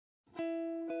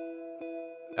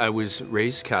I was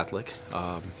raised Catholic,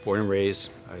 born and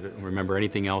raised. I don't remember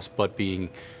anything else but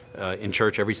being in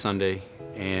church every Sunday.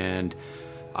 And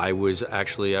I would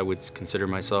consider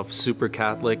myself super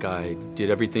Catholic. I did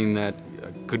everything that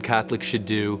a good Catholic should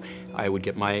do. I would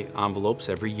get my envelopes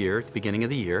every year at the beginning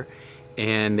of the year,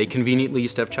 and they conveniently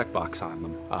used to have checkbox on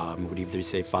them. It would either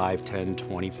say 5, 10,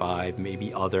 25,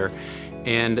 maybe other,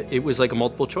 and it was like a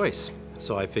multiple choice.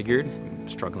 So I figured,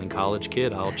 struggling college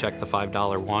kid, I'll check the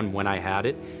 $5 one when I had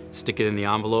it, stick it in the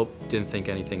envelope, didn't think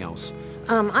anything else.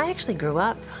 I actually grew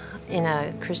up in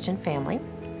a Christian family,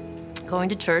 going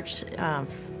to church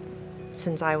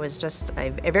since I was just a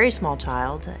very small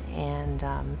child, and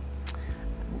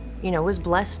was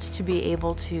blessed to be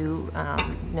able to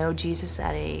know Jesus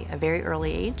at a very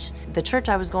early age. The church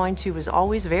I was going to was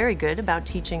always very good about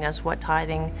teaching us what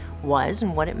tithing was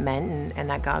and what it meant, and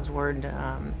that God's Word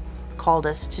called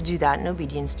us to do that in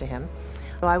obedience to Him.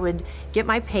 So I would get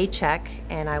my paycheck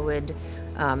and I would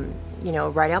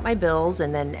write out my bills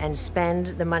and spend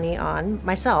the money on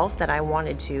myself that I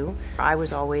wanted to. I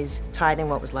was always tithing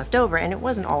what was left over, and it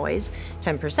wasn't always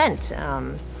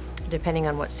 10%. Depending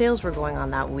on what sales were going on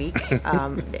that week,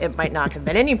 it might not have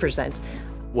been any percent.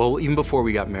 Well, even before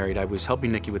we got married, I was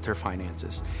helping Nikki with her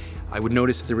finances. I would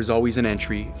notice that there was always an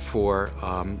entry for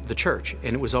the church,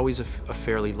 and it was always a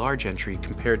fairly large entry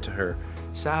compared to her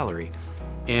salary.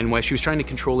 And while she was trying to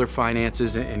control her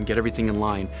finances and get everything in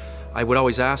line, I would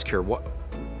always ask her,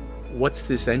 what's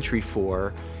this entry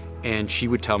for? And she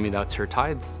would tell me that's her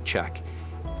tithe check.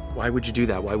 Why would you do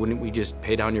that? Why wouldn't we just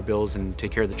pay down your bills and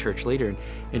take care of the church later?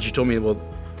 And she told me, well,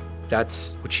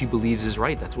 that's what she believes is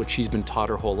right. That's what she's been taught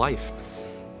her whole life.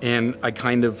 And I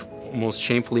kind of almost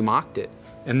shamefully mocked it.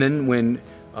 And then when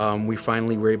we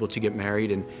finally were able to get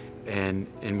married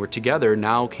and we're together,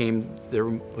 there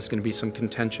was going to be some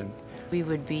contention. We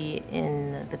would be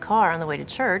in the car on the way to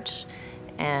church,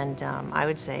 and I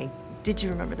would say, "Did you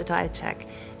remember the tithe check?"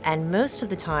 And most of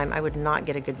the time, I would not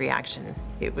get a good reaction.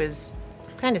 It was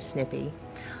kind of snippy.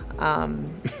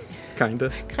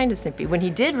 Kinda? Kind of snippy. When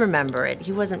he did remember it,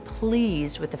 he wasn't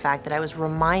pleased with the fact that I was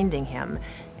reminding him.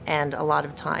 And a lot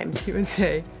of times he would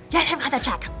say, "Yes, I've got that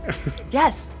check.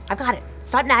 Yes, I've got it.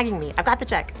 Stop nagging me. I've got the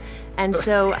check." And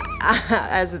so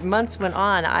as months went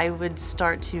on, I would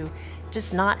start to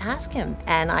just not ask him.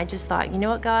 And I just thought, you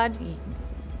know what, God?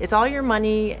 It's all your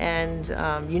money, and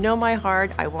you know my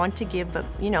heart. I want to give, but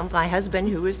my husband,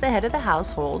 who is the head of the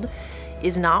household,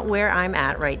 is not where I'm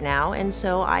at right now. And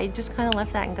so I just kind of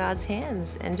left that in God's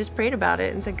hands and just prayed about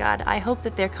it and said, God, I hope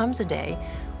that there comes a day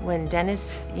when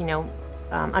Dennis,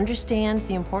 understands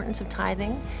the importance of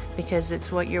tithing, because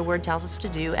it's what your word tells us to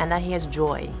do, and that he has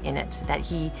joy in it, that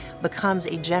he becomes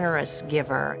a generous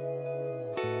giver.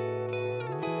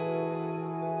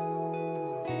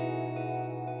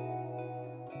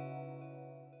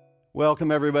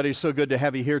 Welcome, everybody. So good to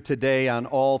have you here today on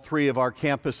all three of our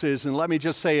campuses. And let me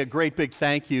just say a great big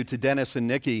thank you to Dennis and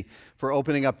Nikki for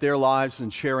opening up their lives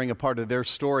and sharing a part of their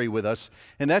story with us.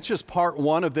 And that's just part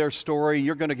one of their story.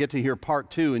 You're going to get to hear part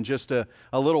two in just a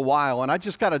little while. And I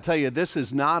just got to tell you, this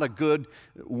is not a good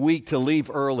week to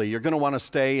leave early. You're going to want to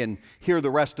stay and hear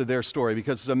the rest of their story,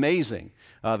 because it's amazing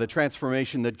the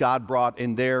transformation that God brought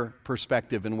in their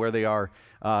perspective and where they are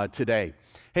today.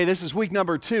 Hey, this is week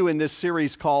number 2 in this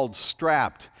series called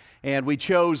Strapped, and we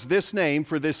chose this name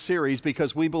for this series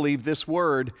because we believe this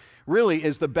word really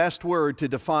is the best word to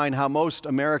define how most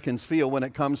Americans feel when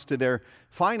it comes to their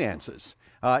finances.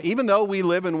 Even though we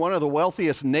live in one of the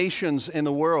wealthiest nations in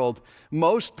the world,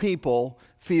 most people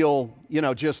feel,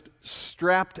 just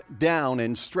strapped down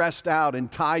and stressed out and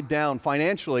tied down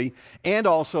financially and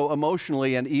also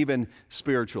emotionally and even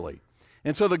spiritually.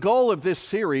 And so the goal of this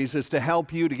series is to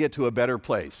help you to get to a better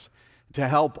place, to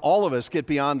help all of us get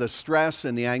beyond the stress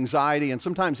and the anxiety and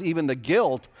sometimes even the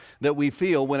guilt that we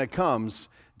feel when it comes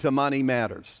to money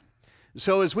matters.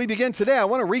 So as we begin today, I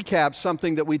want to recap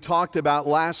something that we talked about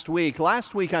last week.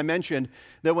 Last week I mentioned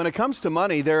that when it comes to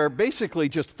money, there are basically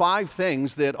just 5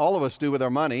 things that all of us do with our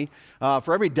money.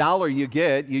 For every dollar you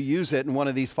get, you use it in one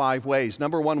of these 5 ways.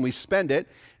 Number 1, we spend it,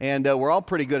 and we're all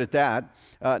pretty good at that.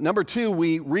 Number 2,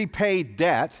 we repay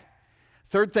debt.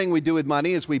 Third thing we do with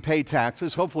money is we pay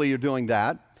taxes. Hopefully you're doing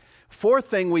that. Fourth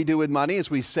thing we do with money is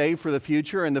we save for the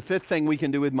future. And the fifth thing we can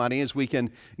do with money is we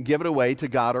can give it away to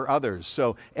God or others.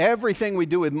 So everything we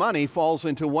do with money falls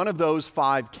into one of those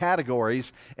 5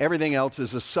 categories. Everything else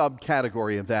is a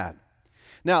subcategory of that.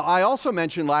 Now, I also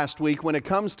mentioned last week, when it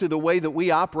comes to the way that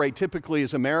we operate typically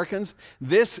as Americans,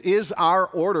 this is our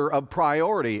order of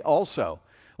priority also.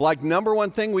 Like, number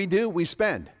 1 thing we do, we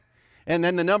spend. And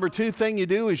then the number 2 thing you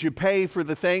do is you pay for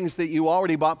the things that you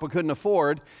already bought but couldn't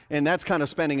afford, and that's kind of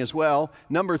spending as well.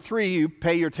 Number 3, you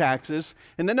pay your taxes.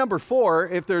 And then number 4,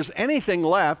 if there's anything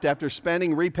left after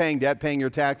spending, repaying debt, paying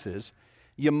your taxes,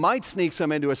 you might sneak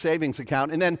some into a savings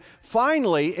account. And then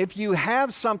finally, if you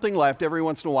have something left every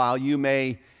once in a while, you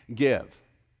may give.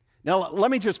 Now, let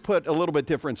me just put a little bit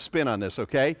different spin on this,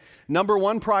 okay? Number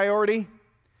 1 priority,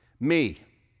 me.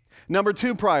 Number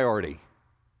 2 priority,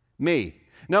 me.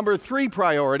 Number 3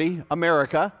 priority,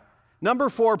 America. Number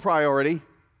 4 priority,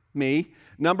 me.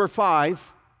 Number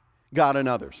 5, God and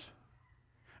others.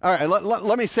 All right,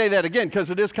 let me say that again because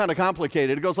it is kind of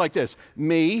complicated. It goes like this: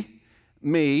 me,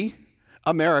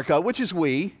 America, which is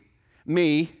we,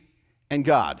 me, and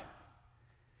God.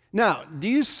 Now, do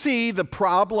you see the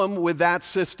problem with that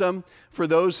system for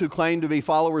those who claim to be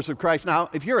followers of Christ? Now,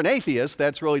 if you're an atheist,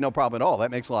 that's really no problem at all.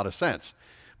 That makes a lot of sense.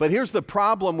 But here's the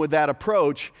problem with that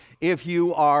approach if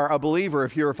you are a believer,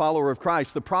 if you're a follower of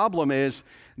Christ. The problem is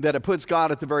that it puts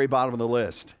God at the very bottom of the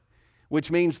list,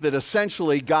 which means that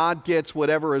essentially God gets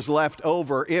whatever is left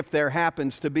over if there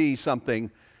happens to be something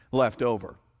left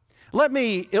over. Let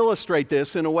me illustrate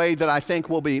this in a way that I think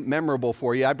will be memorable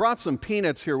for you. I brought some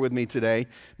peanuts here with me today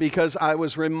because I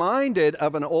was reminded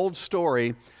of an old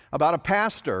story about a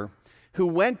pastor who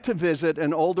went to visit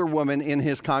an older woman in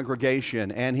his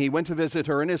congregation, and he went to visit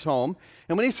her in his home,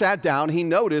 and when he sat down, he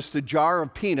noticed a jar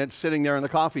of peanuts sitting there on the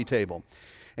coffee table.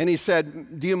 And he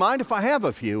said, "Do you mind if I have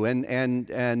a few?" And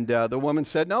the woman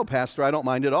said, "No, Pastor, I don't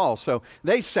mind at all." So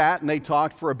they sat and they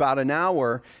talked for about an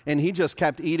hour, and he just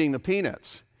kept eating the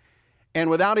peanuts. And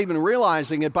without even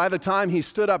realizing it, by the time he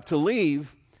stood up to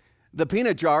leave, the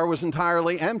peanut jar was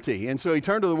entirely empty. And so he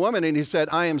turned to the woman and he said,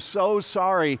 "I am so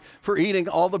sorry for eating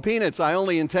all the peanuts. I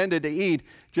only intended to eat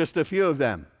just a few of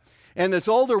them." And this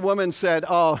older woman said,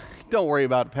 "Oh, don't worry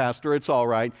about it, Pastor. It's all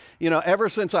right. You know, ever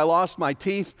since I lost my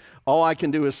teeth, all I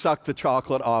can do is suck the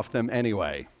chocolate off them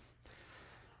anyway."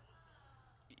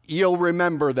 You'll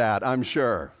remember that, I'm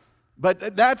sure.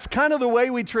 But that's kind of the way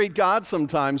we treat God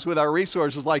sometimes with our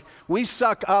resources. Like, we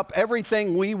suck up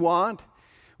everything we want.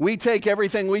 We take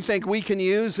everything we think we can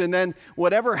use, and then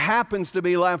whatever happens to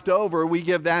be left over, we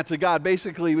give that to God.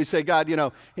 Basically, we say, "God, you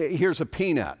know, here's a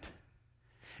peanut."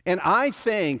 And I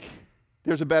think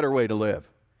there's a better way to live.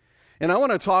 And I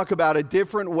want to talk about a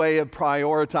different way of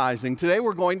prioritizing. Today,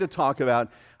 we're going to talk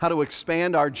about how to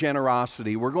expand our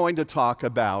generosity. We're going to talk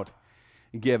about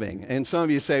giving. And some of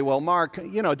you say, "Well, Mark,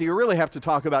 you know, do you really have to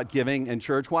talk about giving in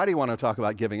church? Why do you want to talk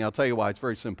about giving?" I'll tell you why. It's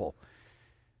very simple.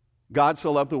 God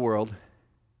so loved the world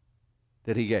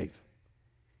that he gave.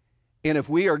 And if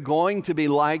we are going to be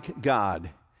like God,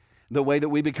 the way that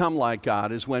we become like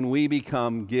God is when we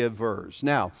become givers.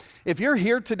 Now, if you're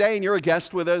here today and you're a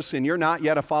guest with us and you're not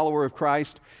yet a follower of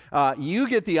Christ, you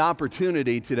get the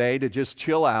opportunity today to just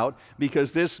chill out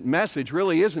because this message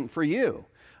really isn't for you.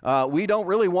 We don't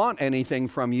really want anything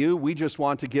from you. We just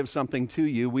want to give something to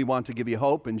you. We want to give you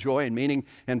hope and joy and meaning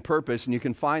and purpose, and you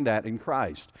can find that in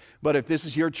Christ. But if this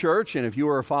is your church and if you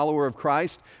are a follower of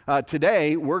Christ,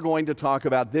 today we're going to talk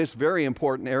about this very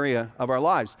important area of our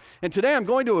lives. And today I'm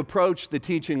going to approach the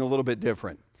teaching a little bit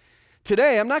different.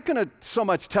 Today I'm not going to so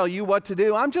much tell you what to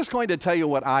do. I'm just going to tell you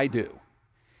what I do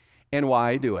and why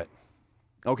I do it.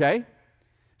 Okay?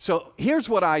 So here's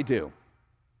what I do.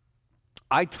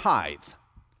 I tithe.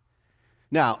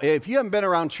 Now, if you haven't been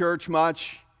around church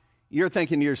much, you're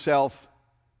thinking to yourself,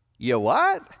 "You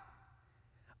what?"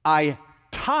 I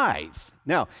tithe.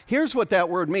 Now, here's what that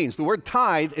word means. The word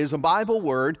tithe is a Bible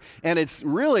word, and it's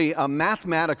really a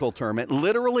mathematical term. It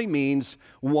literally means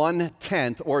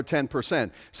 1/10 or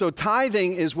 10%. So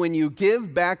tithing is when you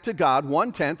give back to God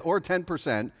 1/10 or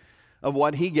 10% of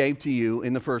what he gave to you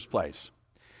in the first place.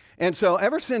 And so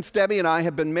ever since Debbie and I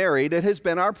have been married, it has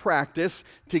been our practice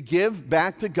to give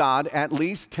back to God at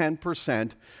least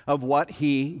 10% of what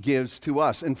he gives to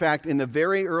us. In fact, in the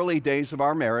very early days of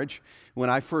our marriage,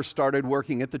 when I first started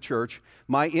working at the church,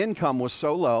 my income was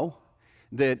so low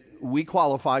that we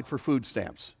qualified for food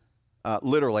stamps.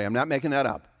 Literally, I'm not making that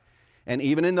up. And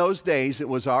even in those days, it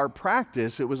was our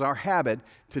practice, it was our habit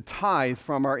to tithe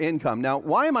from our income. Now,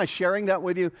 why am I sharing that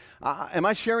with you? Am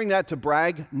I sharing that to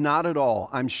brag? Not at all.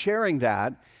 I'm sharing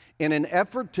that in an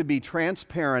effort to be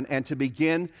transparent and to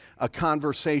begin a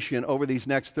conversation over these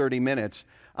next 30 minutes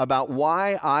about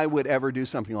why I would ever do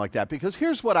something like that. Because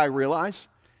here's what I realize.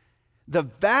 The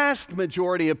vast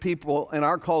majority of people in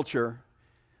our culture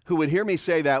who would hear me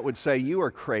say that would say, "You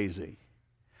are crazy.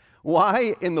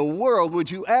 Why in the world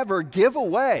would you ever give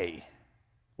away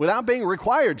without being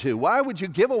required to? Why would you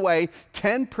give away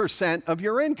 10% of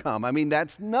your income? I mean,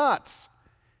 that's nuts."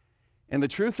 And the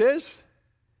truth is,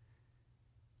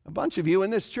 A bunch of you in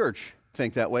this church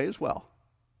think that way as well.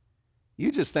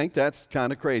 You just think that's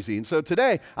kind of crazy. And so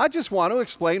today, I just want to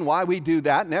explain why we do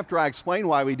that. And after I explain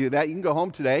why we do that, you can go home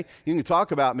today, you can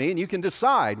talk about me, and you can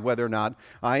decide whether or not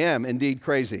I am indeed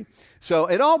crazy. So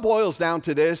it all boils down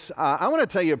to this. I want to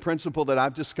tell you a principle that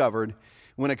I've discovered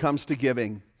when it comes to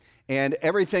giving. And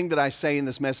everything that I say in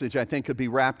this message, I think, could be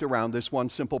wrapped around this one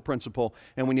simple principle.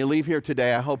 And when you leave here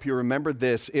today, I hope you remember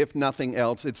this, if nothing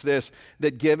else. It's this,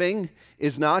 that giving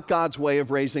is not God's way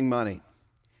of raising money.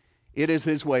 It is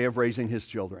His way of raising His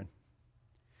children.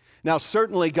 Now,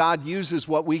 certainly God uses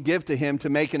what we give to Him to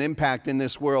make an impact in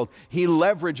this world. He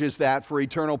leverages that for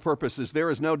eternal purposes. There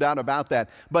is no doubt about that.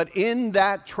 But in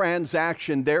that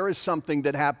transaction, there is something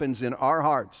that happens in our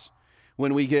hearts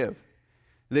when we give.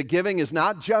 That giving is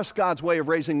not just God's way of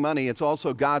raising money, it's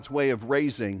also God's way of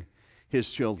raising His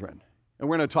children. And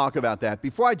we're going to talk about that.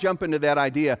 Before I jump into that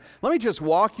idea, let me just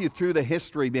walk you through the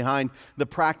history behind the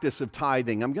practice of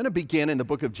tithing. I'm going to begin in the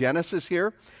book of Genesis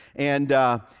here, and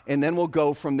then we'll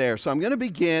go from there. So I'm going to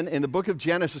begin in the book of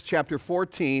Genesis chapter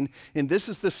 14, and this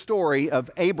is the story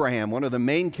of Abraham, one of the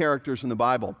main characters in the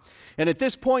Bible. And at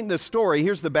this point in the story,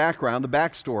 here's the background, the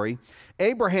backstory.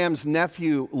 Abraham's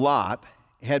nephew Lot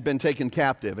had been taken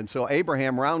captive. And so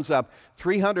Abraham rounds up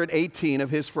 318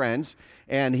 of his friends,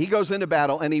 and he goes into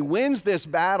battle, and he wins this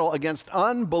battle against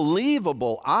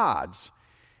unbelievable odds,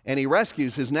 and he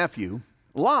rescues his nephew,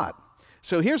 Lot.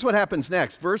 So here's what happens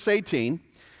next. Verse 18,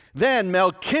 then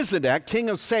Melchizedek, king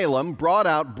of Salem, brought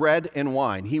out bread and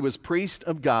wine. He was priest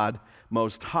of God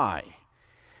Most High.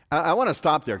 I want to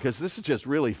stop there because this is just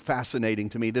really fascinating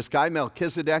to me. This guy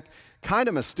Melchizedek, kind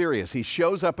of mysterious. He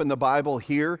shows up in the Bible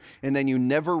here, and then you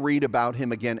never read about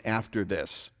him again after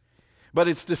this. But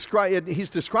he's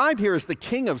described here as the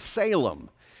king of Salem.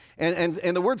 And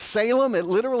the word Salem, it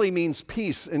literally means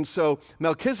peace. And so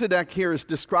Melchizedek here is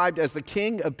described as the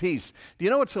king of peace. Do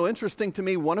you know what's so interesting to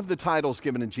me? One of the titles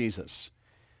given to Jesus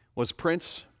was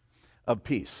Prince of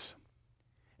Peace.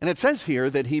 And it says here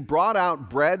that he brought out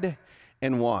bread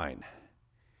and wine.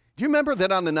 Do you remember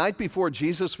that on the night before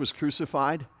Jesus was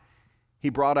crucified, he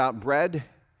brought out bread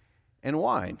and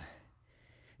wine?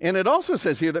 And it also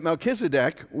says here that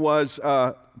Melchizedek was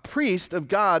a priest of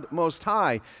God Most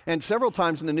High. And several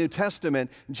times in the New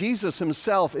Testament, Jesus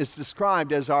himself is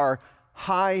described as our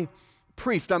high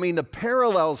priest. I mean, the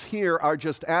parallels here are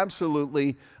just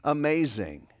absolutely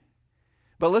amazing.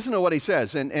 But listen to what he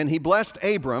says. And he blessed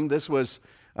Abram. This was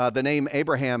the name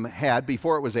Abraham had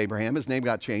before it was Abraham. His name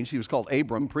got changed. He was called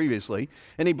Abram previously.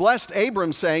 And he blessed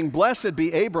Abram, saying, blessed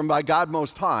be Abram by God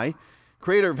Most High,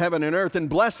 creator of heaven and earth, and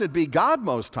blessed be God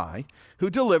Most High, who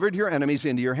delivered your enemies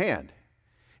into your hand.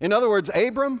 In other words,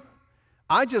 Abram,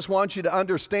 I just want you to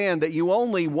understand that you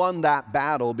only won that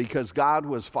battle because God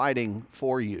was fighting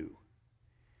for you.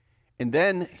 And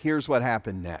then here's what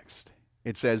happened next.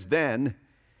 It says, then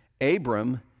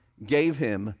Abram gave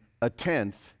him a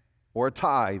tenth or a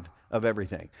tithe of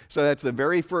everything. So that's the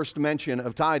very first mention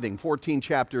of tithing, 14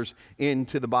 chapters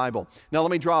into the Bible. Now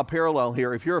let me draw a parallel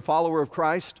here. If you're a follower of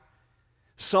Christ,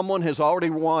 someone has already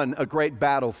won a great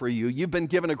battle for you. You've been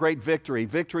given a great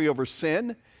victory over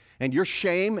sin and your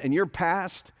shame and your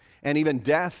past and even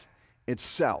death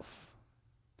itself.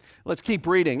 Let's keep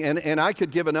reading, and I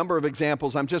could give a number of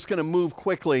examples. I'm just going to move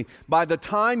quickly. By the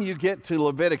time you get to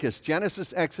Leviticus,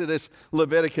 Genesis, Exodus,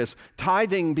 Leviticus,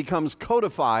 tithing becomes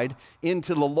codified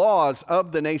into the laws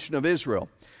of the nation of Israel.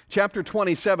 Chapter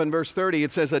 27, verse 30,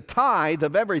 it says, a tithe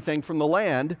of everything from the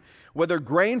land, whether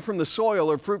grain from the soil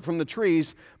or fruit from the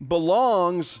trees,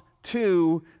 belongs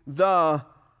to the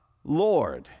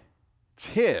Lord. It's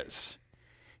His.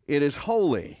 It is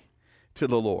holy to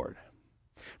the Lord.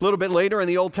 A little bit later in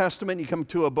the Old Testament, you come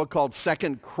to a book called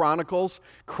 2 Chronicles.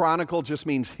 Chronicle just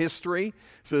means history.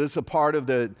 So this is a part of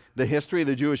the history of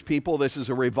the Jewish people. This is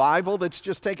a revival that's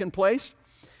just taken place.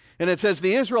 And it says,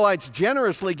 the Israelites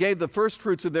generously gave the first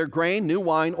fruits of their grain, new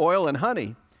wine, oil, and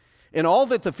honey. In all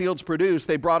that the fields produced,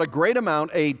 they brought a great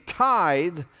amount, a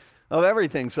tithe of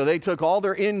everything. So they took all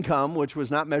their income, which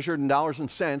was not measured in dollars and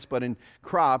cents, but in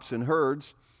crops and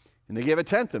herds, and they gave a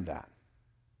tenth of that.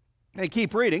 They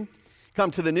keep reading.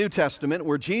 Come to the New Testament,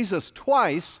 where Jesus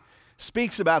twice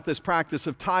speaks about this practice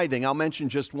of tithing. I'll mention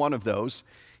just one of those.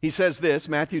 He says this,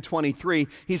 Matthew 23,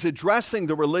 he's addressing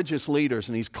the religious leaders,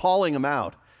 and he's calling them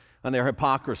out on their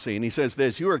hypocrisy. And he says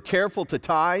this, you are careful to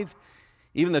tithe,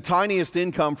 even the tiniest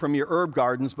income from your herb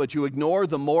gardens, but you ignore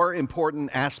the more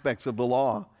important aspects of the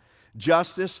law.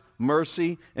 Justice,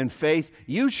 mercy, and faith.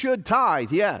 You should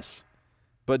tithe, yes,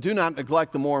 but do not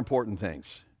neglect the more important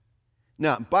things.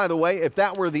 Now, by the way, if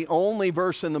that were the only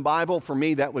verse in the Bible, for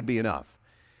me, that would be enough.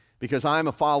 because I'm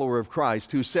a follower of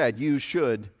Christ who said you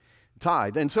should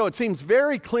tithe. And so it seems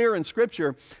very clear in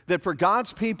Scripture that for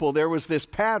God's people there was this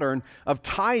pattern of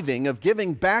tithing, of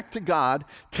giving back to God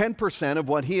 10% of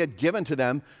what He had given to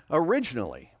them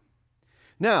originally.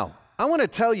 Now, I want to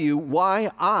tell you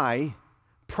why I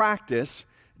practice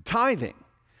tithing.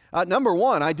 Number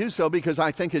one, I do so because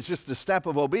I think it's just a step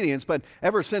of obedience, but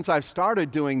ever since I've started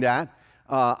doing that,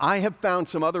 I have found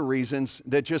some other reasons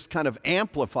that just kind of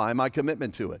amplify my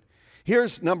commitment to it.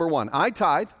 Here's number one. I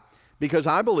tithe because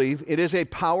I believe it is a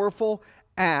powerful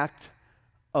act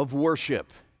of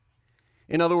worship.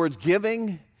 In other words,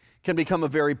 giving can become a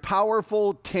very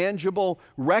powerful, tangible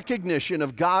recognition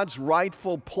of God's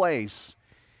rightful place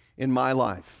in my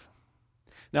life.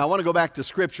 Now, I want to go back to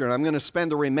Scripture, and I'm going to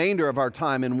spend the remainder of our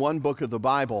time in one book of the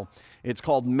Bible. It's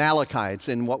called Malachi. It's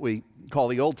in what we call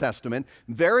the Old Testament,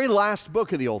 very last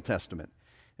book of the Old Testament.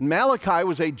 And Malachi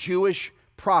was a Jewish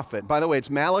prophet. By the way, it's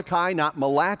Malachi, not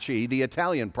Malachi, the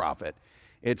Italian prophet.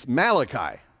 It's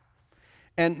Malachi.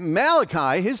 And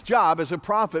Malachi, his job as a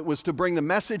prophet was to bring the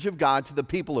message of God to the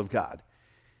people of God.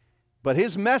 But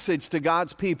his message to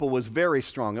God's people was very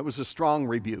strong. It was a strong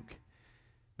rebuke,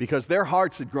 because their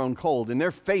hearts had grown cold and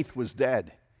their faith was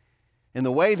dead. And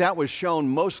the way that was shown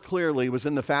most clearly was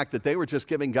in the fact that they were just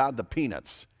giving God the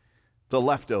peanuts, the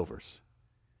leftovers,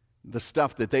 the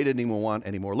stuff that they didn't even want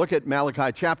anymore. Look at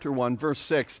Malachi chapter 1, verse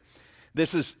 6.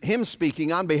 This is him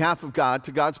speaking on behalf of God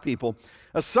to God's people.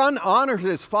 A son honors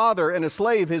his father and a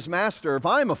slave his master. If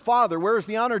I am a father, where is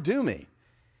the honor due me?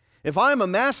 If I am a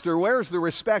master, where is the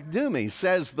respect due me?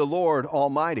 Says the Lord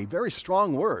Almighty. Very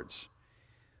strong words.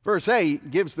 Verse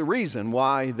 8 gives the reason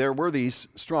why there were these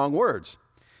strong words.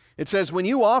 It says, when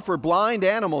you offer blind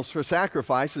animals for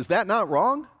sacrifice, is that not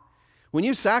wrong? When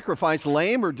you sacrifice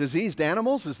lame or diseased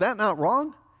animals, is that not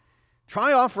wrong?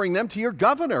 Try offering them to your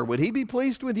governor. Would he be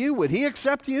pleased with you? Would he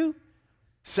accept you?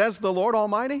 Says the Lord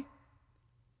Almighty.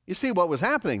 You see what was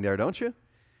happening there, don't you?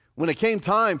 When it came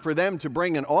time for them to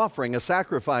bring an offering, a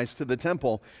sacrifice to the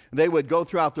temple, they would go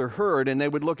throughout their herd and they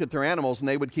would look at their animals and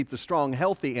they would keep the strong,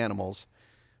 healthy animals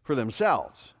for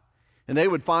themselves. And they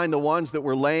would find the ones that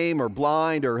were lame or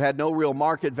blind or had no real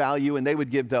market value, and they would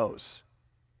give those.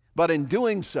 But in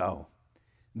doing so,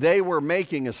 they were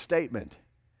making a statement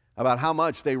about how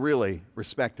much they really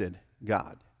respected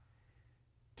God.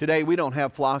 Today, we don't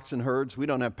have flocks and herds. We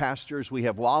don't have pastures. We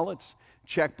have wallets,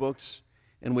 checkbooks,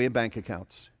 and we have bank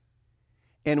accounts.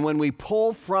 And when we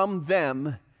pull from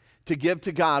them to give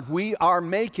to God, we are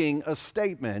making a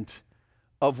statement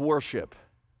of worship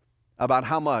about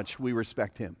how much we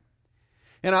respect Him.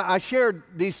 And I shared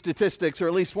these statistics, or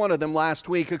at least one of them, last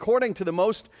week. According to the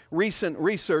most recent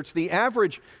research, the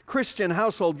average Christian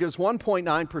household gives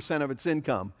 1.9% of its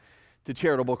income to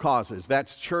charitable causes.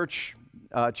 That's church,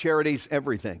 charities,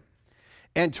 everything.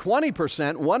 And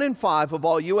 20%, 1 in 5 of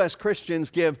all U.S. Christians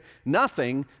give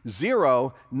nothing,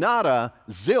 zero, nada,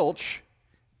 zilch,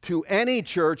 to any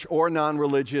church or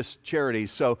non-religious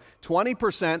charities. So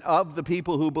 20% of the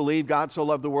people who believe God so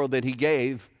loved the world that He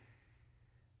gave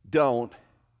don't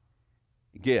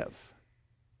give.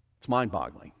 It's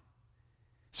mind-boggling.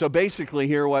 So basically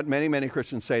here what many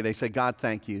Christians say, they say, God,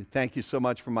 thank you. Thank you so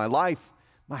much for my life,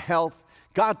 my health.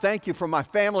 God, thank you for my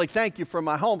family. Thank you for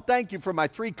my home. Thank you for my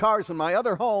 3 cars and my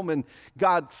other home. And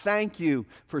God, thank you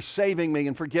for saving me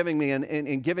and forgiving me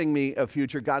and giving me a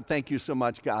future. God, thank you so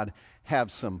much. God,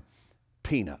 have some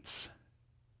peanuts.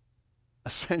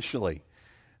 Essentially,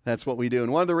 that's what we do.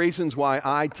 And one of the reasons why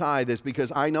I tithe is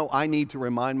because I know I need to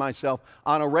remind myself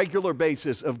on a regular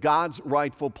basis of God's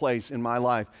rightful place in my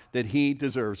life, that He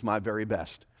deserves my very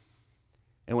best.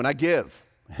 And when I give,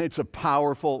 it's a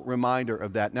powerful reminder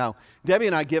of that. Now, Debbie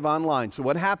and I give online. So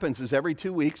what happens is every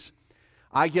 2 weeks,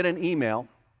 I get an email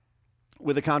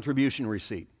with a contribution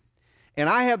receipt. And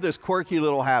I have this quirky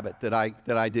little habit that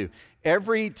I do.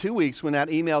 Every 2 weeks when that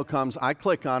email comes, I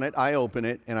click on it, I open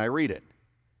it, and I read it.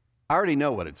 I already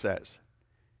know what it says.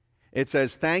 It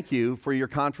says, thank you for your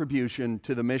contribution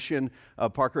to the mission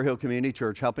of Parker Hill Community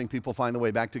Church, helping people find the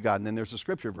way back to God. And then there's a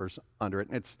scripture verse under it,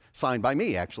 and it's signed by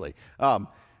me, actually.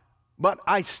 But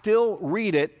I still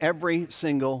read it every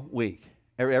single week,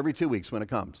 every 2 weeks when it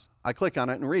comes. I click on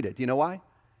it and read it. Do you know why?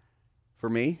 For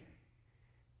me,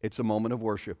 it's a moment of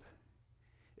worship.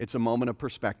 It's a moment of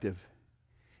perspective.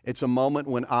 It's a moment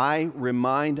when I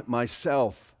remind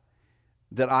myself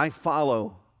that I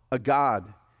follow a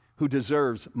God who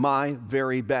deserves my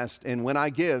very best. And when I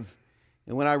give,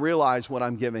 and when I realize what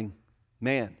I'm giving,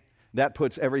 man, that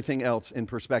puts everything else in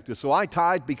perspective. So I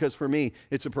tithe because for me,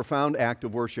 it's a profound act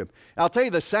of worship. I'll tell you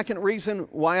the second reason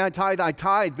why I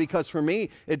tithe because for me,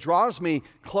 it draws me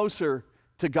closer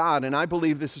to God, and I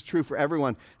believe this is true for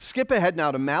everyone. Skip ahead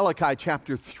now to Malachi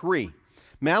chapter 3.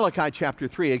 Malachi chapter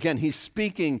 3, again, he's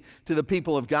speaking to the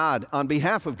people of God on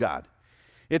behalf of God.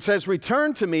 It says,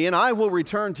 "Return to me, and I will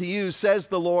return to you, says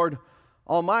the Lord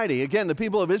Almighty." Again, the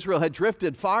people of Israel had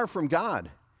drifted far from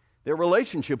God. Their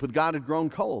relationship with God had grown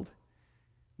cold.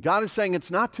 God is saying,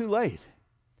 it's not too late.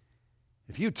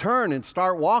 If you turn and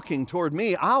start walking toward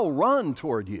me, I'll run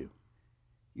toward you.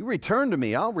 You return to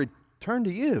me, I'll return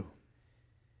to you.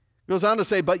 It goes on to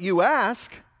say, "But you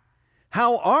ask,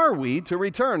 how are we to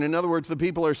return?" In other words, the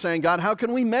people are saying, God, how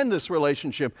can we mend this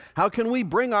relationship? How can we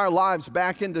bring our lives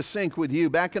back into sync with you,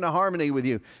 back into harmony with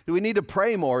you? Do we need to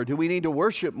pray more? Do we need to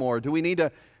worship more? Do we need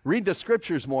to read the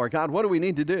scriptures more? God, what do we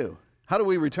need to do? How do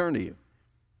we return to you?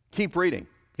 Keep reading.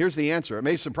 Here's the answer. It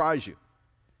may surprise you.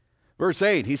 Verse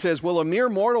 8, he says, "Will a mere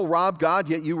mortal rob God,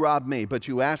 yet you rob me? But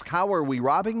you ask, how are we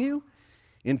robbing you?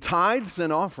 In tithes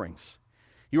and offerings.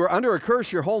 You are under a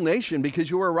curse, your whole nation, because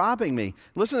you are robbing me."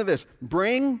 Listen to this.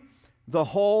 Bring the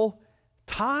whole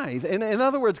tithe. In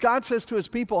other words, God says to his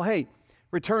people, hey,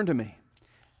 return to me.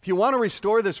 If you want to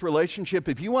restore this relationship,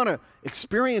 if you want to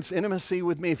experience intimacy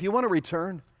with me, if you want to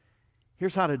return,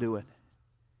 here's how to do it.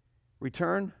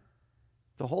 Return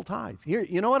the whole tithe. Here,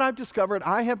 you know what I've discovered?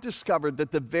 I have discovered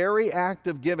that the very act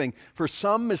of giving, for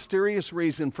some mysterious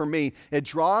reason for me, it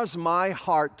draws my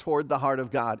heart toward the heart of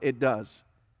God. It does.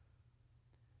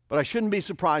 But I shouldn't be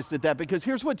surprised at that, because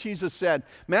here's what Jesus said.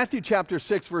 Matthew chapter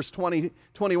 6, verse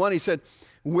 21, he said,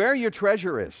 "Where your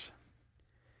treasure is,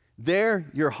 there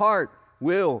your heart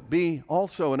will be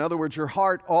also." In other words, your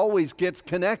heart always gets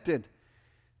connected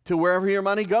to wherever your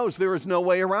money goes. There is no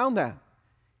way around that.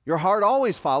 Your heart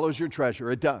always follows your treasure.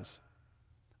 It does.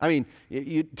 I mean,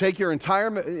 you take your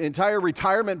entire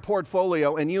retirement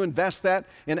portfolio and you invest that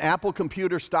in Apple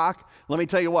computer stock. Let me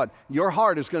tell you what, your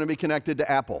heart is going to be connected to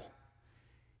Apple.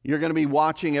 You're going to be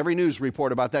watching every news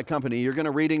report about that company. You're going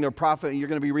to be reading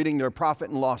their profit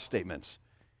and loss statements.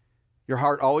 Your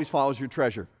heart always follows your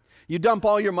treasure. You dump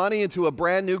all your money into a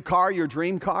brand new car, your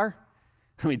dream car.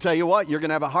 Let me tell you what, you're going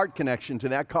to have a heart connection to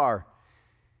that car.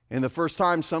 And the first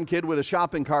time some kid with a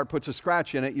shopping cart puts a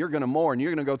scratch in it, you're going to mourn.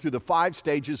 You're going to go through the 5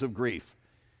 stages of grief,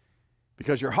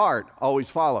 because your heart always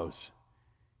follows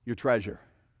your treasure.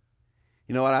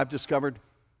 You know what I've discovered?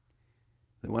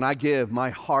 That when I give, my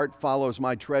heart follows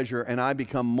my treasure, and I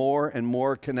become more and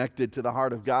more connected to the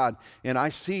heart of God. And I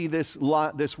see this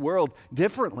world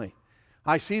differently.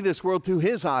 I see this world through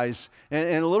his eyes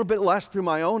and a little bit less through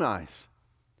my own eyes.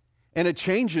 And it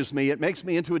changes me. It makes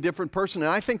me into a different person.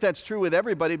 And I think that's true with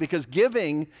everybody, because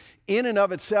giving in and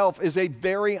of itself is a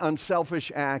very unselfish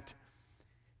act.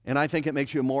 And I think it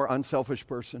makes you a more unselfish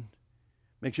person,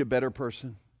 makes you a better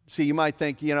person. See, you might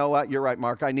think, you know what, you're right,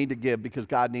 Mark, I need to give because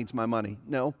God needs my money.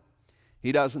 No,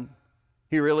 he doesn't.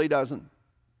 He really doesn't.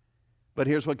 But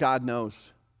here's what God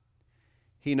knows.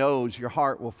 He knows your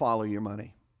heart will follow your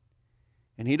money.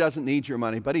 And he doesn't need your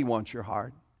money, but he wants your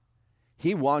heart.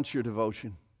 He wants your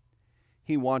devotion.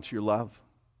 He wants your love.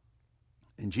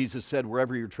 And Jesus said,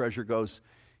 wherever your treasure goes,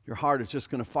 your heart is just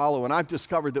going to follow. And I've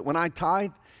discovered that when I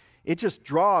tithe, it just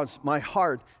draws my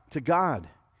heart to God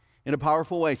in a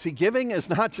powerful way. See, giving is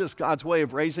not just God's way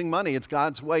of raising money, it's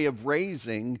God's way of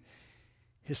raising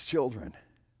his children.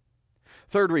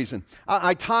 Third reason,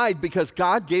 I tithe because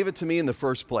God gave it to me in the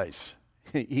first place.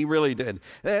 He really did.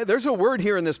 There's a word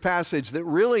here in this passage that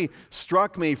really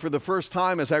struck me for the first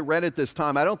time as I read it this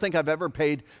time. I don't think I've ever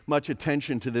paid much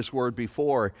attention to this word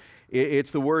before.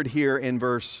 It's the word here in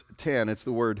verse 10. It's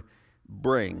the word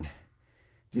bring.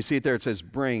 You see it there? It says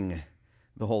bring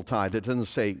the whole tithe. It doesn't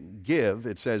say give.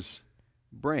 It says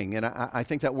bring. And I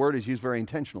think that word is used very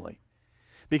intentionally,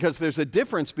 because there's a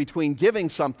difference between giving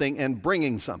something and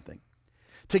bringing something.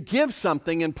 To give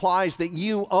something implies that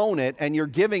you own it and you're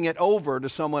giving it over to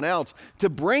someone else. To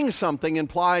bring something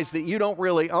implies that you don't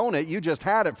really own it. You just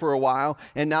had it for a while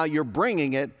and now you're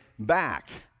bringing it back.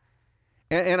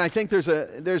 And I think there's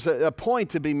a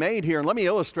point to be made here. And let me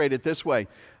illustrate it this way.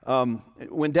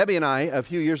 When Debbie and I, a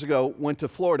few years ago, went to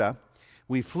Florida,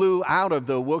 we flew out of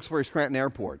the Wilkes-Barre-Scranton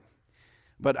Airport.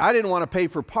 But I didn't want to pay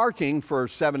for parking for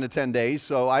 7 to 10 days,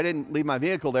 so I didn't leave my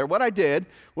vehicle there. What I did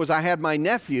was I had my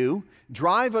nephew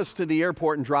drive us to the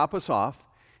airport and drop us off,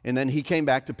 and then he came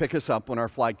back to pick us up when our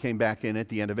flight came back in at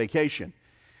the end of vacation.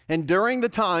 And during the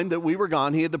time that we were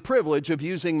gone, he had the privilege of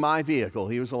using my vehicle.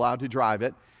 He was allowed to drive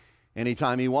it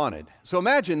anytime he wanted. So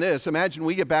imagine this. Imagine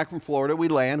we get back from Florida, we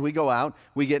land, we go out,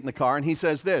 we get in the car, and he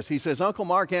says this. He says, Uncle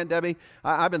Mark, Aunt Debbie,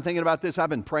 I've been thinking about this. I've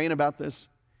been praying about this.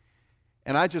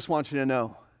 And I just want you to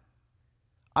know,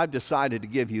 I've decided to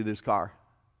give you this car.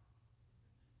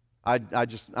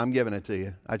 I'm giving it to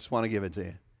you. I just want to give it to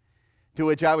you. To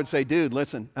which I would say, dude,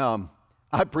 listen, I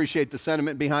appreciate the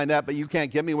sentiment behind that, but you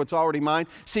can't give me what's already mine.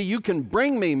 See, you can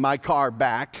bring me my car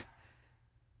back,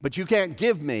 but you can't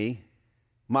give me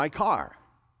my car.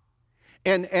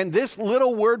 And this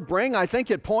little word bring, I think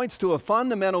it points to a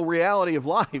fundamental reality of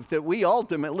life, that we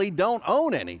ultimately don't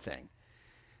own anything.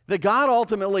 That God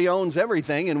ultimately owns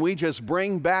everything, and we just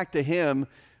bring back to Him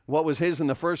what was His in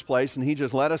the first place, and He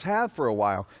just let us have for a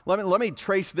while. Let me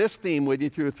trace this theme with you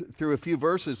through a few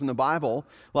verses in the Bible,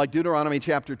 like Deuteronomy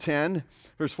chapter 10,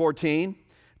 verse 14.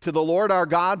 To the Lord our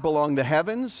God belong the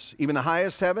heavens, even the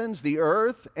highest heavens, the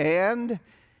earth, and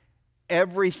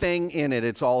everything in it.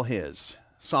 It's all His.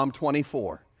 Psalm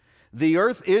 24. The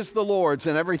earth is the Lord's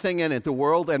and everything in it, the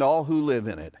world and all who live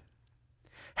in it.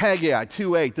 Haggai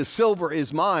 2:8. The silver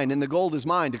is mine and the gold is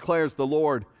mine, declares the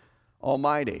Lord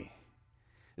Almighty.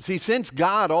 See, since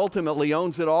God ultimately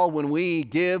owns it all, when we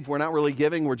give, we're not really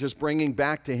giving, we're just bringing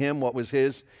back to Him what was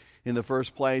His in the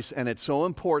first place, and it's so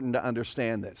important to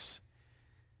understand this.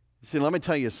 See, let me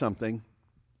tell you something.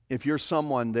 If you're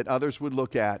someone that others would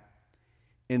look at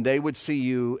and they would see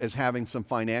you as having some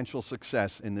financial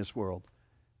success in this world,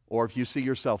 or if you see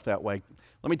yourself that way,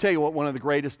 let me tell you what one of the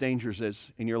greatest dangers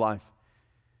is in your life.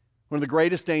 One of the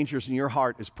greatest dangers in your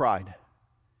heart is pride,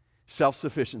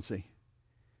 self-sufficiency.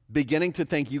 Beginning to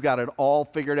think you got it all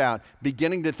figured out.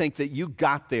 Beginning to think that you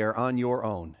got there on your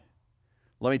own.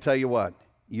 Let me tell you what,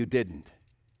 you didn't.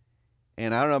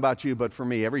 And I don't know about you, but for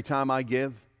me, every time I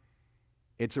give,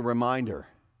 it's a reminder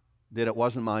that it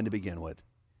wasn't mine to begin with.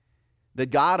 That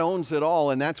God owns it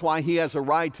all, and that's why He has a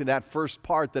right to that first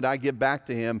part that I give back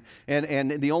to Him.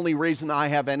 And the only reason I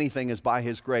have anything is by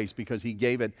His grace, because He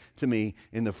gave it to me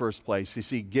in the first place. You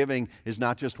see, giving is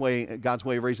not just God's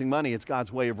way of raising money, it's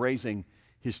God's way of raising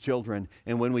His children.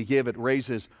 And when we give, it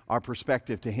raises our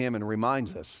perspective to Him and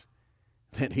reminds us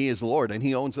that He is Lord and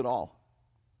He owns it all.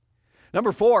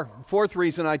 Number fourth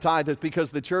reason I tithe is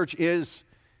because the church is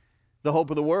the hope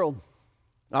of the world.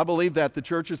 I believe that the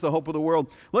church is the hope of the world.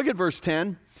 Look at verse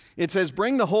 10. It says,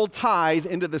 bring the whole tithe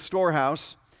into the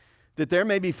storehouse, that there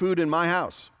may be food in my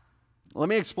house. Let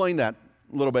me explain that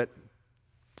a little bit.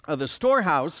 The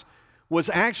storehouse was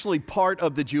actually part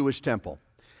of the Jewish temple.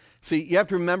 See, you have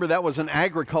to remember that was an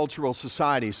agricultural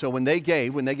society. So when they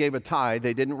gave a tithe,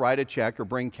 they didn't write a check or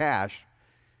bring cash.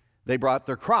 They brought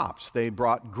their crops. They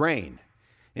brought grain.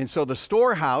 And so the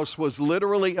storehouse was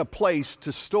literally a place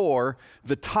to store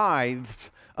the tithes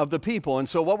of the people. And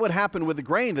so what would happen with the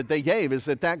grain that they gave is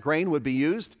that grain would be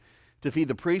used to feed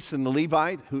the priests and the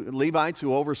Levites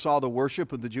who oversaw the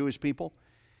worship of the Jewish people.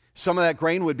 Some of that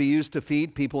grain would be used to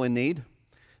feed people in need.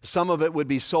 Some of it would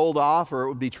be sold off, or it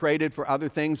would be traded for other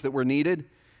things that were needed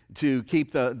to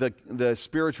keep the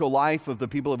spiritual life of the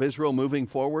people of Israel moving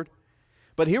forward.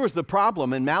 But here was the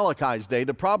problem in Malachi's day.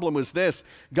 The problem was this: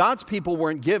 God's people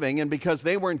weren't giving, and because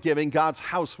they weren't giving, God's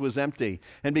house was empty.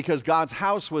 And because God's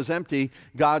house was empty,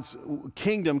 God's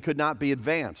kingdom could not be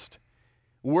advanced.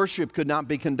 Worship could not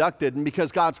be conducted, and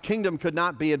because God's kingdom could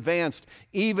not be advanced,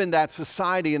 even that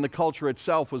society and the culture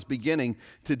itself was beginning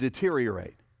to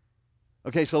deteriorate.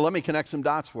 Okay, so let me connect some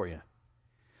dots for you.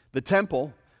 The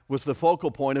temple was the focal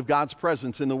point of God's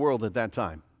presence in the world at that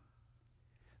time.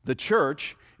 The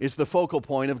church is the focal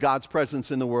point of God's presence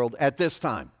in the world at this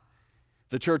time.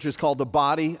 The church is called the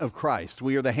body of Christ.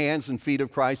 We are the hands and feet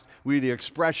of Christ. We are the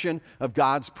expression of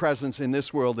God's presence in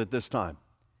this world at this time.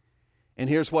 And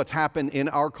here's what's happened in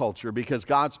our culture. Because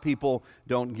God's people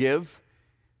don't give,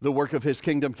 the work of His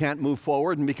kingdom can't move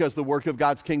forward. And because the work of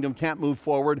God's kingdom can't move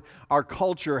forward, our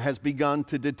culture has begun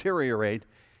to deteriorate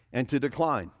and to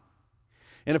decline.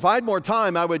 And if I had more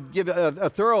time, I would give a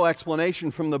thorough explanation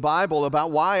from the Bible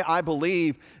about why I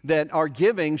believe that our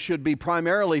giving should be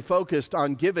primarily focused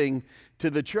on giving to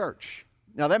the church.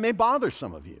 Now, that may bother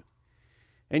some of you.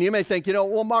 And you may think,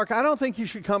 well, Mark, I don't think you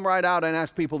should come right out and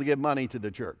ask people to give money to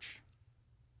the church.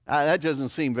 That doesn't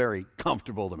seem very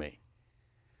comfortable to me.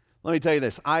 Let me tell you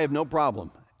this. I have no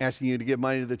problem asking you to give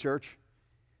money to the church,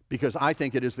 because I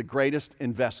think it is the greatest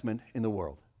investment in the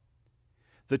world.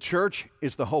 The church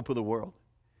is the hope of the world.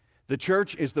 The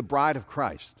church is the bride of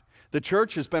Christ. The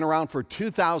church has been around for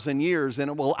 2,000 years,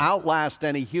 and it will outlast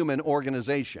any human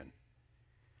organization.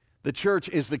 The church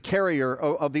is the carrier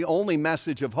of the only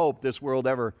message of hope this world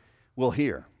ever will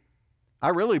hear. I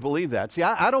really believe that. See,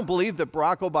 I don't believe that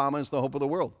Barack Obama is the hope of the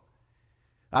world.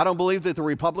 I don't believe that the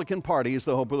Republican Party is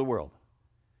the hope of the world.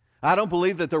 I don't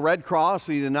believe that the Red Cross,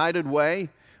 the United Way,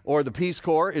 or the Peace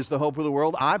Corps is the hope of the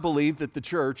world. I believe that the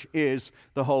church is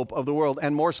the hope of the world.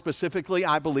 And more specifically,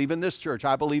 I believe in this church.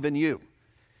 I believe in you.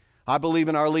 I believe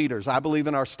in our leaders. I believe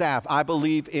in our staff. I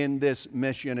believe in this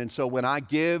mission. And so when I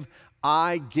give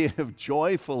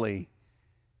joyfully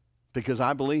because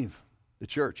I believe the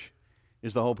church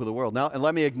is the hope of the world. Now, and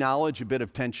let me acknowledge a bit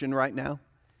of tension right now,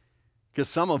 because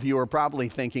some of you are probably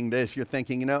thinking this. You're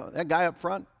thinking, that guy up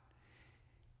front,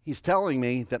 he's telling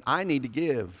me that I need to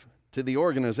give to the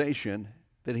organization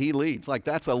that he leads. Like,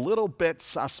 that's a little bit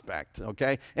suspect,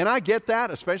 okay? And I get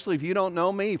that, especially if you don't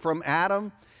know me from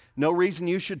Adam. No reason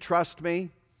you should trust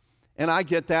me. And I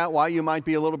get that, why you might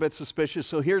be a little bit suspicious.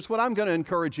 So here's what I'm going to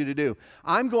encourage you to do.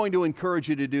 I'm going to encourage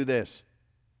you to do this.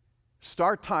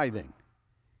 Start tithing.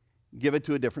 Give it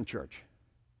to a different church.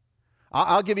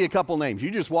 I'll give you a couple names.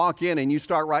 You just walk in and you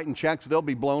start writing checks, they'll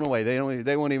be blown away.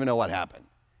 They won't even know what happened.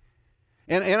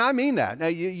 And I mean that. Now,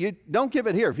 you don't give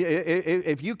it here.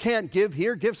 If you can't give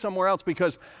here, give somewhere else,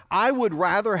 because I would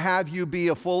rather have you be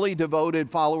a fully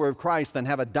devoted follower of Christ than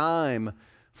have a dime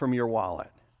from your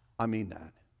wallet. I mean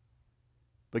that.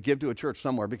 But give to a church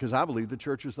somewhere, because I believe the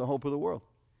church is the hope of the world.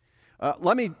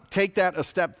 Let me take that a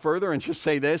step further and just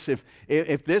say this.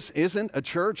 If this isn't a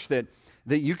church that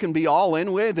you can be all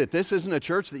in with, if this isn't a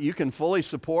church that you can fully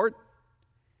support,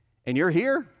 and you're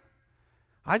here,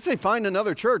 I'd say find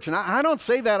another church. And I don't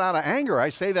say that out of anger. I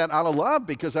say that out of love,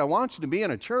 because I want you to be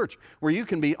in a church where you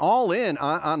can be all in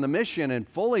on the mission and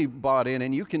fully bought in,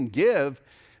 and you can give,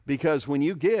 because when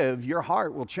you give, your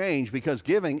heart will change, because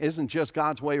giving isn't just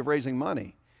God's way of raising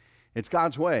money. It's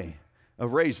God's way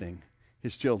of raising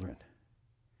his children.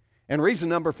 And reason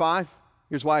number 5,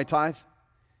 here's why I tithe.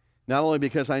 Not only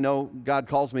because I know God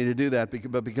calls me to do that,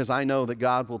 but because I know that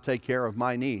God will take care of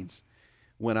my needs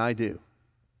when I do.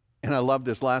 And I love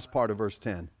this last part of verse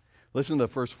 10. Listen to the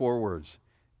first 4 words.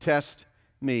 Test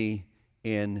me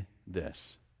in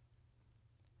this.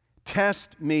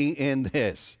 Test me in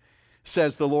this,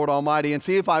 says the Lord Almighty, and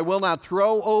see if I will not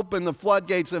throw open the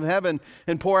floodgates of heaven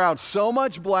and pour out so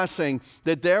much blessing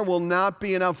that there will not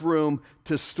be enough room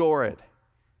to store it.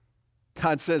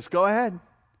 God says, go ahead.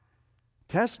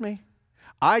 Test me.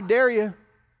 I dare you.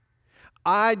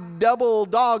 I double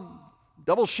dog,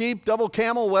 double sheep, double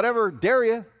camel, whatever, dare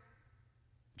you.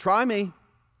 Try me.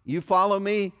 You follow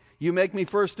me. You make me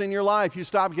first in your life. You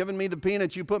stop giving me the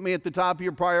peanuts. You put me at the top of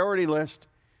your priority list.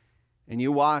 And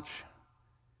you watch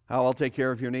how I'll take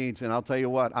care of your needs. And I'll tell you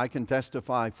what, I can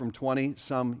testify from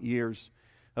 20-some years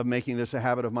of making this a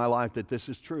habit of my life that this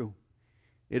is true.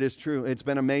 It is true. It's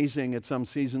been amazing at some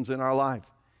seasons in our life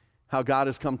how God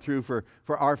has come through for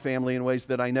our family in ways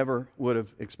that I never would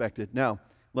have expected. Now,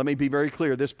 let me be very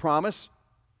clear. This promise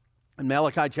in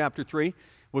Malachi chapter 3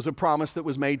 was a promise that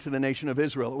was made to the nation of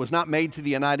Israel. It was not made to the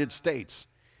United States.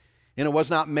 And it was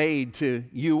not made to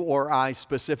you or I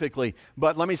specifically.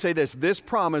 But let me say this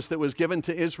promise that was given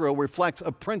to Israel reflects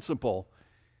a principle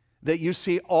that you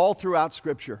see all throughout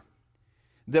Scripture.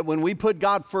 That when we put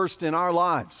God first in our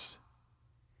lives,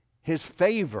 his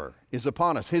favor is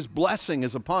upon us. His blessing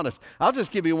is upon us. I'll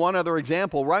just give you one other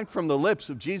example right from the lips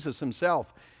of Jesus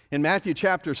himself. In Matthew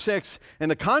chapter 6, in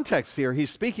the context here,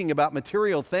 he's speaking about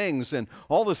material things and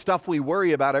all the stuff we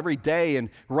worry about every day and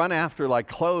run after, like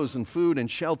clothes and food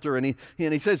and shelter. And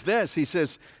he says this, he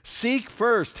says, seek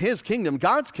first his kingdom,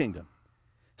 God's kingdom.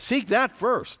 Seek that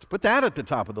first. Put that at the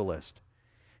top of the list.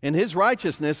 And his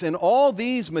righteousness, and all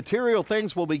these material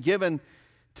things will be given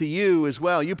to you as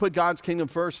well. You put God's kingdom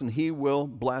first and he will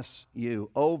bless you.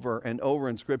 Over and over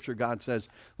in Scripture, God says,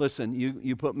 listen,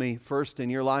 you put me first in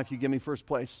your life, you give me first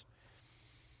place,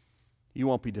 you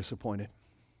won't be disappointed.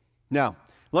 Now,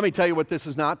 let me tell you what this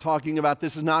is not talking about.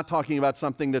 This is not talking about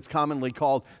something that's commonly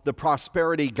called the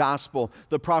prosperity gospel.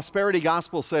 The prosperity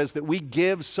gospel says that we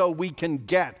give so we can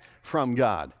get from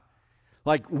God.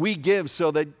 Like we give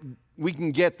so that we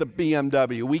can get the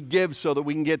BMW. We give so that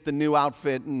we can get the new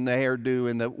outfit and the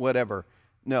hairdo and the whatever.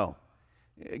 No.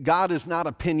 God is not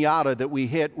a piñata that we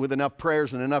hit with enough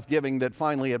prayers and enough giving that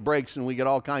finally it breaks and we get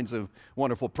all kinds of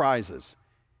wonderful prizes.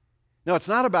 No, it's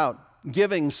not about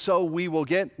giving so we will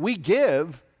get. We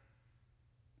give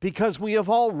because we have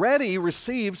already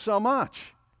received so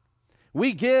much.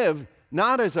 We give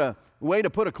not as a way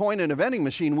to put a coin in a vending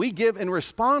machine. We give in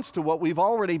response to what we've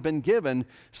already been given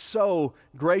so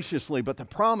graciously. But the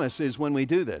promise is when we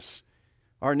do this,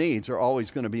 our needs are always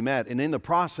going to be met. And in the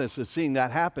process of seeing that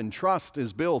happen, trust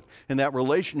is built and that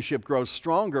relationship grows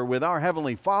stronger with our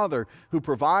Heavenly Father who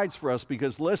provides for us.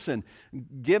 Because listen,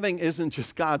 giving isn't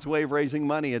just God's way of raising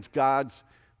money. It's God's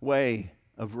way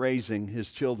of raising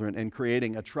his children and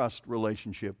creating a trust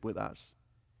relationship with us.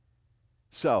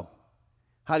 So,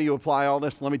 how do you apply all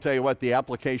this? Let me tell you what, the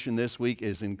application this week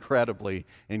is incredibly,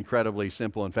 incredibly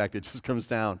simple. In fact, it just comes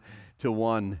down to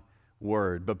one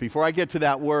word. But before I get to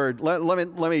that word, let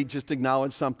me just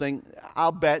acknowledge something.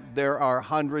 I'll bet there are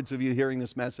hundreds of you hearing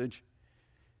this message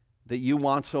that you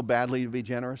want so badly to be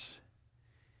generous.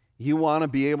 You want to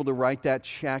be able to write that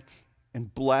check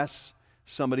and bless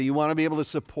somebody. You want to be able to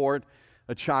support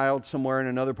a child somewhere in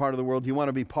another part of the world. You want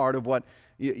to be part of what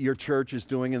your church is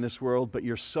doing in this world, but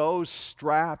you're so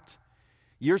strapped,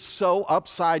 you're so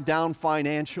upside down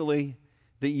financially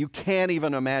that you can't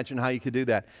even imagine how you could do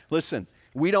that. Listen,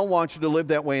 we don't want you to live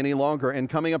that way any longer. And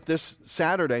coming up this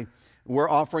Saturday, we're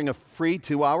offering a free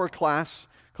 2-hour class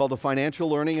called the Financial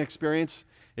Learning Experience.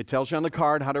 It tells you on the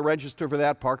card how to register for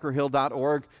that,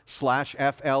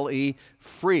 parkerhill.org/FLE,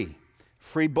 free.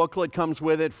 Free booklet comes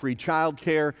with it, free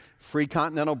childcare, free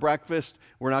continental breakfast.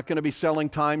 We're not going to be selling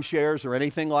timeshares or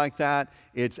anything like that.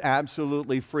 It's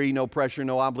absolutely free, no pressure,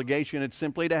 no obligation. It's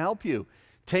simply to help you.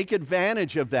 Take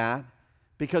advantage of that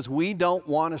because we don't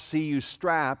want to see you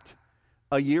strapped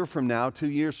a year from now, 2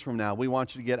 years from now. We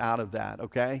want you to get out of that,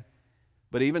 okay?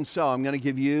 But even so, I'm going to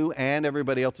give you and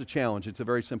everybody else a challenge. It's a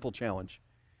very simple challenge.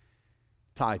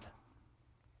 Tithe.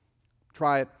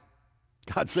 Try it.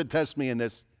 God said, test me in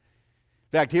this.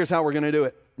 In fact, here's how we're going to do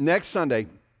it. Next Sunday,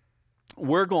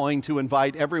 we're going to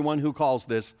invite everyone who calls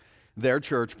this their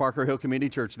church, Parker Hill Community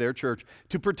Church, their church,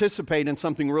 to participate in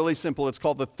something really simple. It's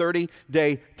called the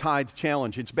 30-Day Tithe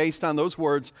Challenge. It's based on those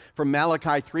words from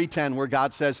Malachi 3:10 where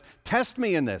God says, test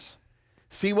me in this.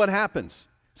 See what happens.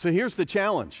 So here's the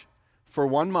challenge. For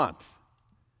 1 month,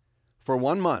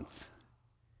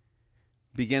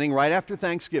 beginning right after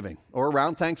Thanksgiving or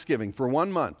around Thanksgiving, for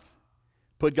 1 month,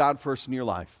 put God first in your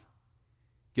life.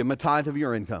 Give him a tithe of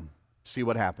your income. See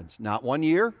what happens. Not 1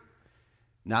 year,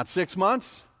 not 6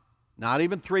 months, not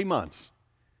even 3 months.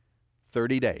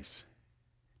 30 days.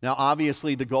 Now,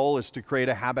 obviously, the goal is to create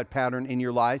a habit pattern in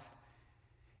your life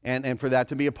and for that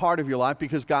to be a part of your life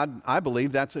because God, I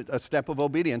believe that's a step of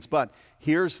obedience. But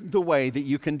here's the way that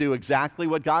you can do exactly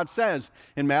what God says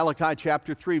in Malachi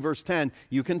chapter 3, verse 10.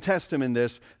 You can test him in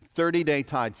this 30-day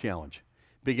tithe challenge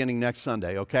beginning next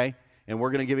Sunday, okay? And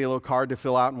we're going to give you a little card to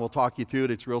fill out, and we'll talk you through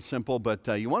it. It's real simple, but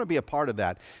you want to be a part of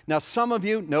that. Now, some of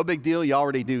you, no big deal. You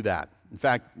already do that. In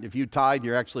fact, if you tithe,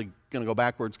 you're actually going to go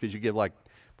backwards because you give like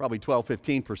probably 12,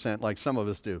 15% like some of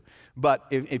us do. But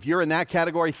if you're in that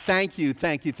category, thank you.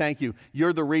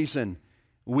 You're the reason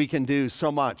we can do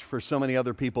so much for so many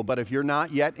other people. But if you're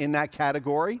not yet in that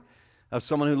category of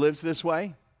someone who lives this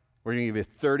way, we're going to give you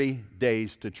 30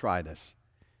 days to try this.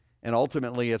 And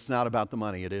ultimately, it's not about the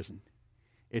money. It isn't.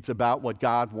 It's about what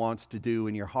God wants to do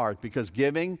in your heart because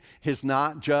giving is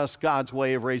not just God's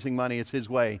way of raising money. It's his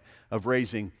way of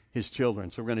raising his children.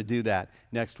 So we're going to do that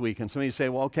next week. And some of you say,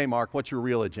 well, okay, Mark, what's your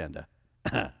real agenda?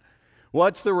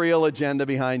 What's the real agenda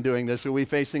behind doing this? Are we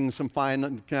facing some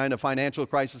kind of financial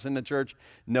crisis in the church?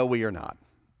 No, we are not.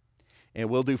 And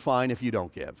we'll do fine if you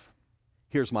don't give.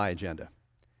 Here's my agenda.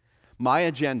 My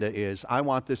agenda is I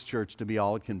want this church to be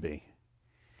all it can be.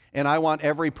 And I want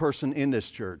every person in this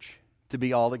church to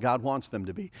be all that God wants them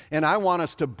to be. And I want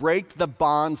us to break the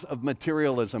bonds of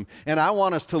materialism. And I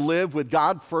want us to live with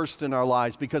God first in our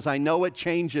lives because I know it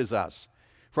changes us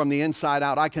from the inside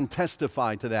out. I can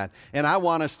testify to that. And I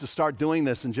want us to start doing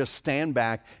this and just stand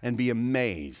back and be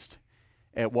amazed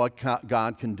at what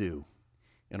God can do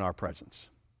in our presence.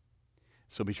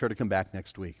 So be sure to come back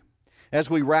next week. As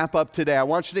we wrap up today, I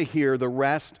want you to hear the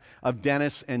rest of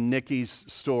Dennis and Nikki's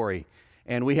story.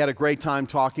 And we had a great time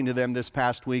talking to them this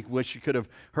past week. Wish you could have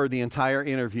heard the entire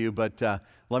interview, but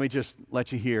let me just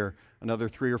let you hear another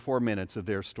 3 or 4 minutes of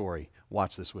their story.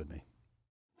 Watch this with me.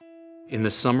 In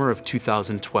the summer of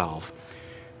 2012,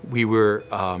 we were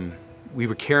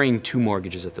carrying 2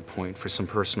 mortgages at the point for some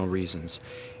personal reasons.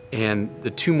 And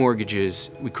the 2 mortgages,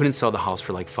 we couldn't sell the house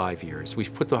for like 5 years. We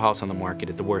put the house on the market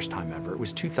at the worst time ever. It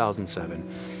was 2007.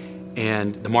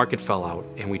 And the market fell out,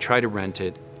 and we tried to rent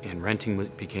it, and renting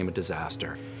became a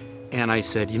disaster. And I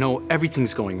said, you know,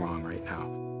 everything's going wrong right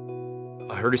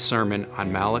now. I heard a sermon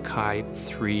on Malachi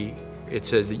 3. It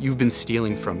says that you've been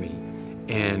stealing from me.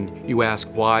 And you ask,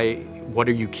 why? What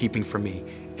are you keeping from me?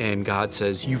 And God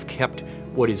says, you've kept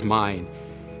what is mine.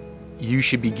 You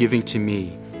should be giving to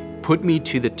me. Put me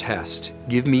to the test.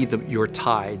 Give me your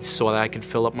tithes so that I can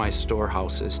fill up my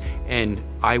storehouses. And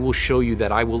I will show you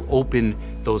that I will open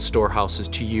those storehouses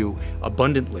to you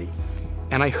abundantly.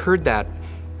 And I heard that,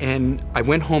 and I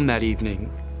went home that evening,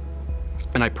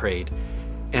 and I prayed.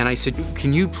 And I said,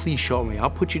 can you please show me? I'll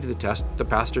put you to the test. The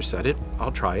pastor said it.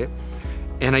 I'll try it.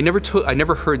 And I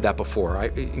never heard that before.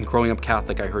 In growing up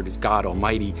Catholic, I heard is God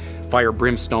Almighty, fire,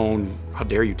 brimstone, how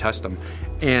dare you test him?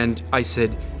 And I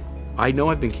said, I know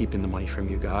I've been keeping the money from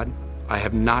you, God. I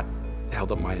have not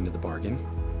held up my end of the bargain.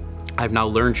 I've now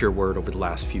learned your word over the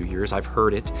last few years. I've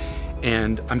heard it.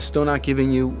 And I'm still not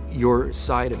giving you your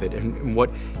side of it and what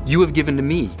you have given to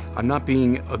me. I'm not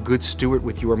being a good steward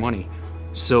with your money.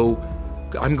 So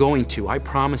I'm going to. I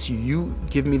promise you, you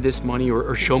give me this money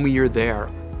or show me you're there,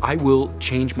 I will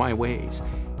change my ways.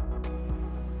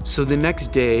 So the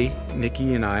next day,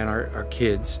 Nikki and I and our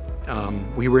kids,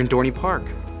 we were in Dorney Park,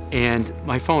 and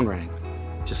my phone rang,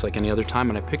 just like any other time,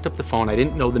 and I picked up the phone. I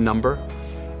didn't know the number,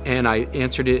 and I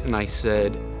answered it, and they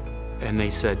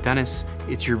said, Dennis,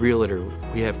 it's your realtor.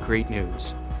 We have great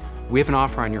news. We have an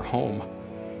offer on your home.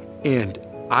 And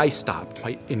I stopped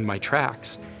in my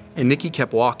tracks, and Nikki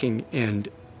kept walking, and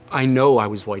I know I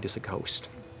was white as a ghost.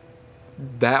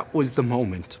 That was the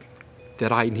moment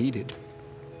that I needed.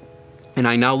 And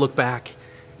I now look back.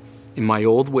 In my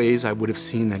old ways, I would have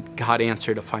seen that God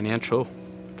answered a financial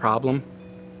problem.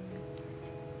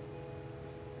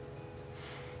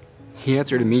 He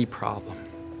answered a me problem.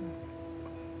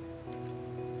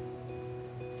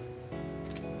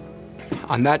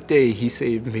 On that day, he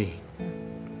saved me.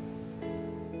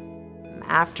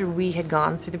 After we had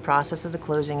gone through the process of the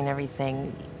closing and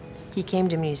everything, he came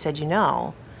to me and he said, you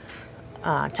know,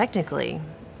 technically,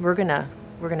 we're gonna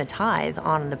tithe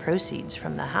on the proceeds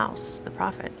from the house, the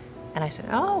profit. And I said,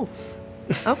 oh,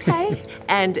 okay.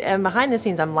 and behind the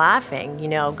scenes, I'm laughing, you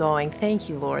know, going, thank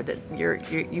you, Lord, that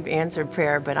you've answered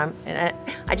prayer. But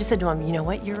I just said to him, you know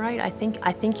what, you're right. I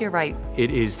think you're right.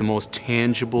 It is the most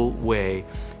tangible way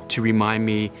to remind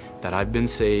me that I've been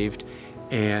saved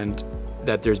and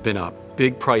that there's been a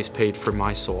big price paid for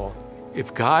my soul.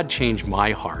 If God changed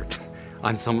my heart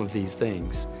on some of these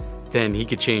things, then he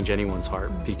could change anyone's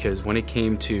heart, because when it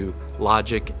came to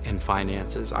logic and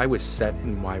finances, I was set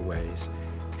in my ways.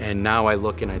 And now I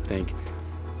look and I think,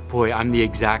 boy, I'm the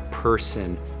exact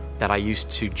person that I used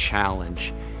to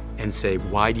challenge and say,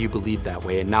 why do you believe that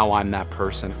way? And now I'm that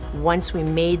person. Once we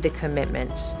made the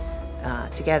commitment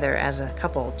together as a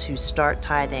couple to start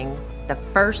tithing the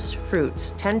first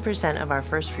fruits, 10% of our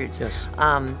first fruits, yes.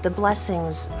 The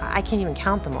blessings, I can't even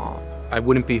count them all. I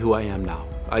wouldn't be who I am now.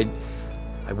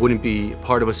 I wouldn't be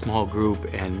part of a small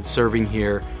group and serving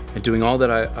here and doing all that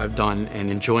I've done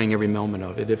and enjoying every moment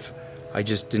of it if I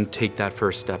just didn't take that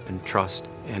first step and trust.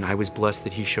 And I was blessed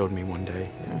that he showed me one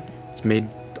day. And it's made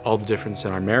all the difference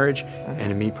in our marriage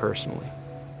and in me personally.